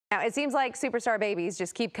Now, it seems like superstar babies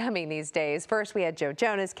just keep coming these days. First, we had Joe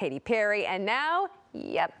Jonas, Katy Perry, and now,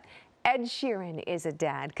 yep, Ed Sheeran is a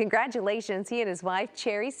dad. Congratulations. He and his wife,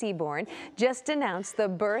 Cherry Seaborn, just announced the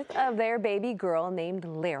birth of their baby girl named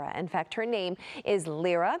Lyra. In fact, her name is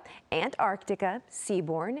Lyra Antarctica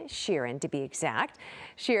Seaborn, Sheeran to be exact.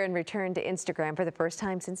 Sheeran returned to Instagram for the first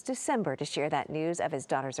time since December to share that news of his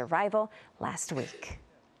daughter's arrival last week.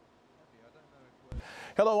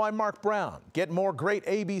 Hello, I'm Mark Brown. Get more great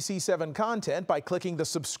ABC7 content by clicking the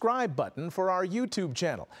subscribe button for our YouTube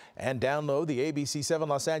channel and download the ABC7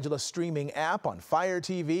 Los Angeles streaming app on Fire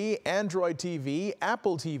TV, Android TV,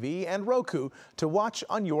 Apple TV, and Roku to watch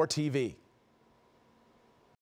on your TV.